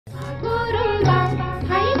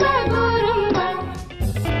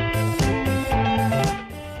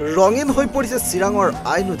ৰঙীন হৈ পৰিছে চিৰাঙৰ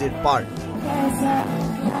আই নদীৰ পাৰ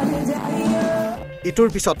ইটোৰ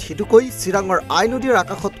পিছত সিটোকৈ চিৰাঙৰ আই নদীৰ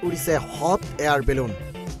আকাশত উৰিছে হট এয়াৰ বেলুন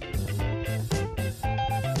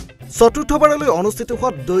চতুৰ্থবাৰলৈ অনুষ্ঠিত হোৱা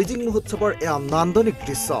দৈজিং মহোৎসৱৰ এয়া নান্দনিক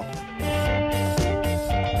দৃশ্য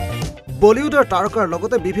বলিউডৰ তাৰকাৰ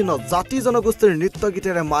লগতে বিভিন্ন জাতি জনগোষ্ঠীৰ নৃত্য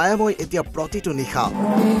গীতেৰে মায়াময় এতিয়া প্ৰতিটো নিশা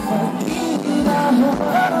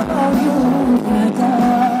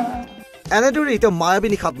এনেদৰে এতিয়া মায়াবী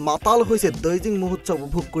নিশাত মাতাল হৈছে দৈজিং মহোৎসৱ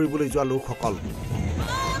উপভোগ কৰিবলৈ যোৱা লোকসকল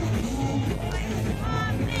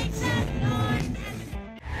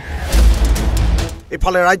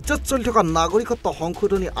ইফালে ৰাজ্যত চলি থকা নাগৰিকত্ব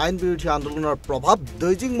সংশোধনী আইন বিৰোধী আন্দোলনৰ প্ৰভাৱ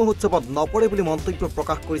দৈজিং মহোৎসৱত নপৰে বুলি মন্তব্য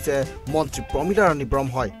প্ৰকাশ কৰিছে মন্ত্ৰী প্ৰমীলা ৰাণী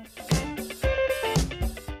ব্ৰহ্মই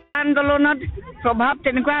আন্দোলনত প্ৰভাৱ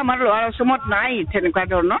তেনেকুৱা আমাৰ লোৱাৰ অসমত নাই তেনেকুৱা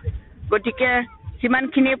ধৰণৰ গতিকে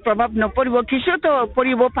সিমানখিনি প্ৰভাৱ নপৰিব কিছুতো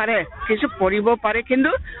পৰিব পাৰে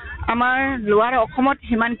কিন্তু আমাৰ লোৱাৰ অসমত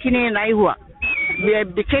সিমানখিনি নাই হোৱা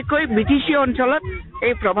বিশেষকৈ বিটিচি অঞ্চলত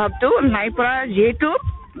এই প্ৰভাৱটো নাই পৰা যেহেতু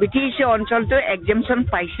বিটিচি অঞ্চলটো এক্সামশন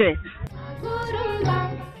পাইছে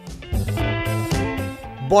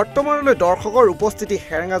বৰ্তমানলৈ দৰ্শকৰ উপস্থিতি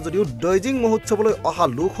হেৰেঙা যদিও দৈজিং মহোৎসৱলৈ অহা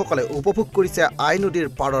লোকসকলে উপভোগ কৰিছে আই নদীৰ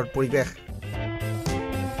পাৰৰ পৰিৱেশ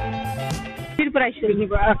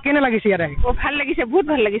কেনে লাগিছে ইয়াতে ভাল লাগিছে বহুত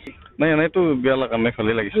ভাল লাগিছে নাই এনেটো বেয়া লগা নাই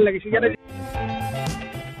ভালে লাগিছে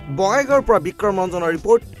বঙাইগাঁৱৰ পৰা বিক্ৰম ৰঞ্জনৰ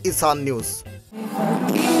ৰিপৰ্ট ইছান নিউজ